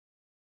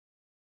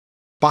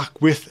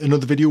Back with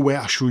another video where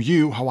I show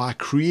you how I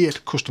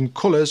create custom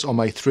colours on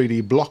my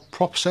 3D block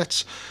prop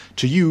sets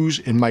to use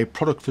in my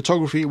product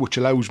photography, which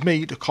allows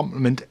me to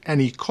complement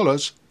any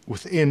colours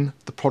within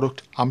the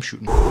product I'm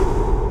shooting.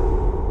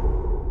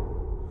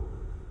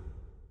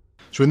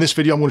 So in this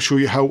video I'm going to show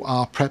you how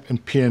I prep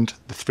and paint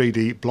the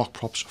 3D block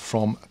props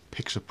from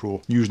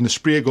Pixapro using the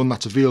spray gun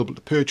that's available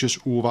to purchase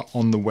over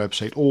on the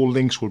website. All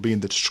links will be in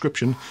the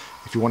description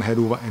if you want to head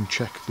over and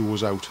check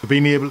those out.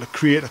 Being able to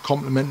create a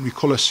complementary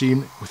colour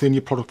scheme within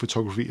your product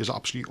photography is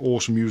absolutely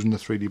awesome using the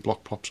 3D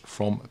block props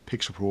from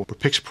Pixapro. But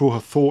Pixapro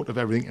have thought of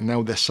everything and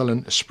now they're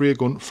selling a spray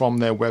gun from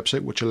their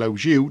website which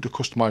allows you to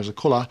customise the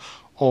colour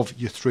of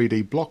your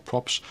 3D block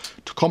props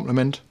to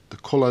complement the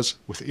colours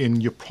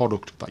within your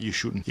product that you're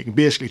shooting. You can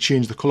basically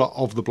change the colour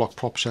of the block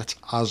prop sets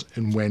as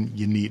and when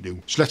you need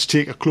to. So let's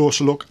take a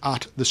closer look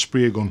at the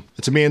spray gun.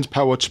 It's a mains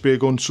powered spray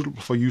gun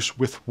suitable for use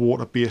with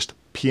water-based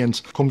paint.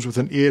 It comes with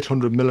an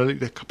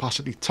 800ml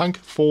capacity tank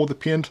for the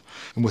paint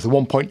and with a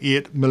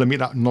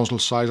 1.8mm nozzle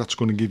size that's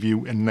going to give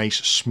you a nice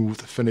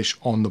smooth finish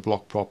on the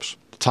block props.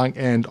 The tank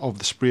end of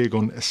the spray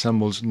gun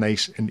assembles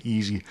nice and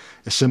easy.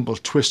 A simple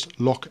twist,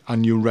 lock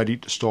and you're ready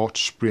to start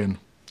spraying.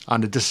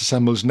 And it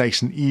disassembles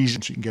nice and easy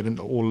so you can get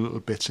into all the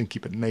little bits and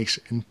keep it nice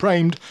and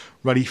primed,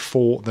 ready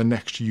for the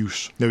next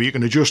use. Now you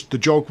can adjust the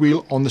jog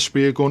wheel on the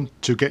spray gun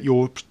to get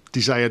your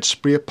desired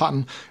spray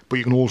pattern, but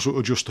you can also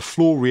adjust the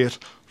flow rate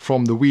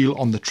from the wheel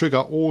on the trigger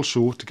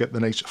also to get the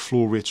nice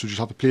flow rate. So you just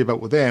have to play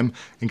about with them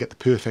and get the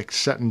perfect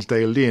settings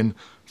dialed in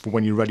for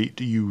when you're ready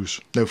to use.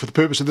 Now for the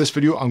purpose of this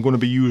video I'm going to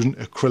be using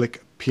acrylic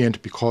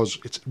paint because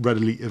it's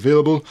readily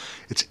available,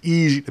 it's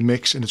easy to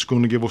mix and it's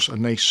going to give us a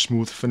nice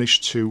smooth finish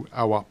to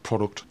our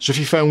product. So if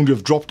you found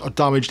you've dropped or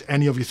damaged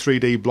any of your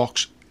 3D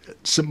blocks,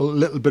 simple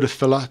little bit of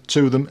filler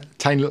to them,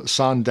 tiny little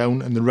sand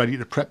down and they're ready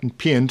to prep and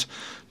paint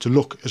to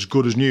look as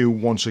good as new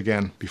once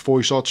again. Before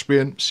you start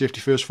spraying, safety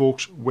first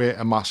folks, wear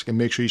a mask and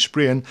make sure you're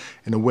spraying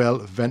in a well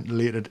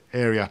ventilated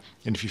area.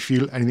 And if you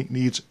feel anything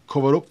needs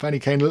covered up for any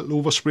kind of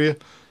little overspray,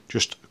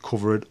 just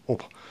cover it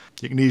up.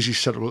 You can easily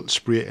set up a little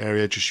spray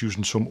area just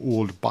using some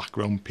old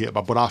background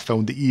paper, but I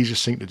found the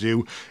easiest thing to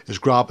do is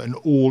grab an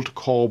old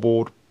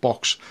cardboard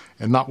box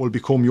and that will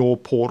become your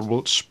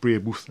portable spray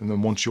booth, and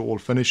then once you're all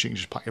finished you can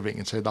just pack everything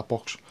inside that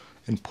box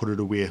and put it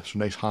away. So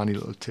nice handy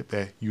little tip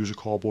there, use a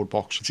cardboard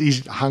box. It's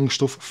easy to hang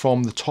stuff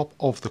from the top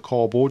of the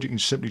cardboard. You can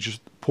simply just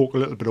poke a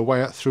little bit of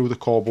wire through the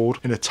cardboard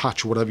and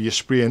attach whatever you're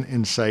spraying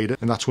inside it,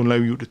 and that's going to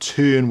allow you to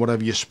turn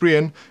whatever you're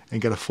spraying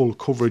and get a full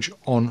coverage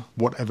on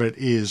whatever it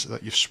is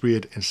that you've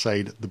sprayed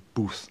inside the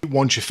booth.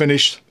 Once you're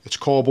finished, it's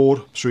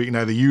cardboard, so you can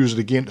either use it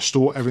again to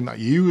store everything that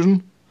you're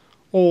using,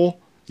 or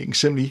you can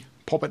simply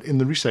pop it in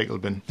the recycle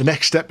bin. The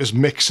next step is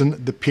mixing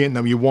the paint.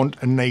 Now you want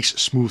a nice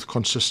smooth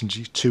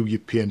consistency to your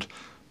paint.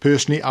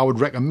 Personally, I would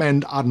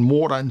recommend adding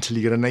water until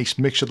you get a nice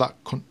mixture that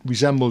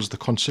resembles the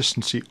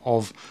consistency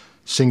of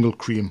single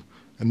cream.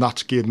 And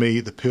that gave me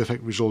the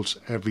perfect results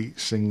every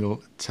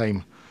single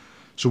time.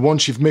 So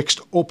once you've mixed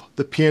up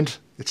the paint,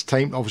 it's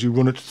time to obviously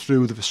run it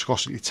through the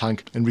viscosity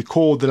tank and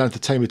record the length of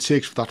time it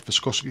takes for that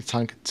viscosity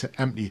tank to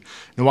empty.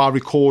 Now I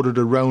recorded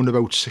around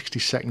about 60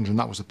 seconds and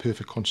that was the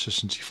perfect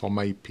consistency for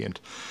my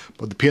paint.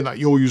 But the paint that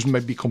you're using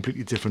might be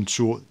completely different,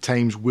 so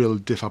times will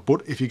differ.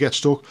 But if you get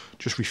stuck,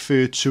 just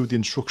refer to the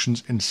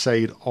instructions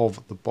inside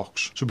of the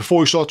box. So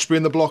before you start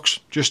spraying the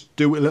blocks, just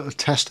do a little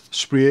test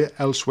spray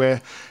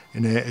elsewhere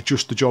and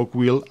adjust the jog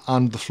wheel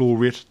and the flow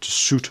rate to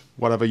suit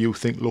whatever you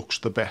think looks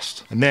the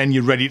best. And then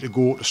you're ready to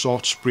go to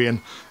start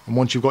spraying. And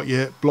once you've got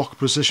your block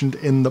positioned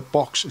in the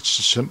box, it's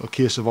a simple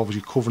case of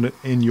obviously covering it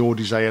in your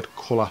desired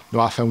colour.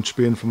 Now I found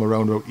spraying from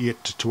around about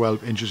 8 to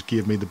 12 inches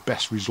gave me the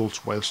best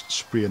results whilst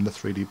spraying the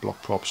 3D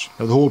block props.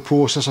 Now the whole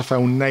process I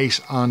found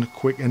nice and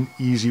quick and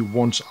easy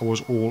once I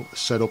was all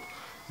set up.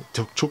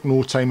 It took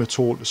no time at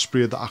all to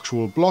spray the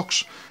actual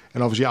blocks,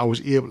 and obviously I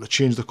was able to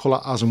change the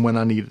colour as and when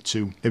I needed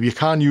to. Now you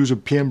can use a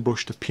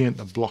paintbrush to paint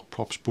the block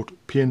props, but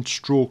paint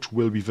strokes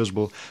will be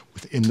visible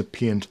within the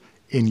paint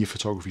in your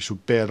photography, so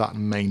bear that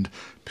in mind.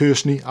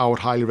 Personally, I would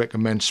highly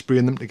recommend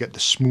spraying them to get the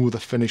smoother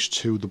finish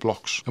to the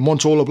blocks. And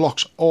once all the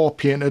blocks are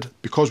painted,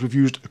 because we've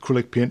used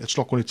acrylic paint, it's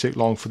not going to take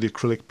long for the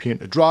acrylic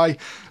paint to dry,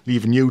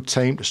 leaving you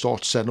time to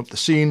start setting up the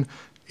scene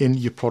in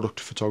your product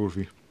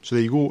photography. So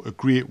there you go, a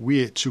great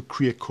way to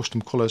create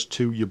custom colours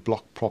to your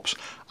block props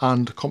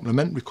and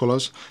complementary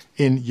colours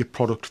in your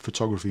product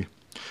photography.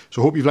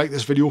 So I hope you've liked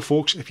this video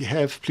folks. If you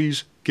have,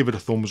 please give it a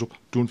thumbs up.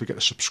 Don't forget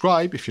to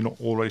subscribe if you're not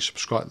already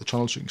subscribed to the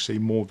channel so you can see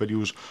more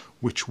videos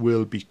which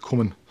will be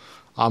coming.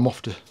 I'm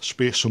off to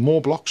spray some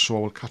more blocks, so I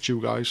will catch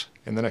you guys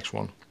in the next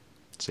one.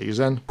 See you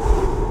then.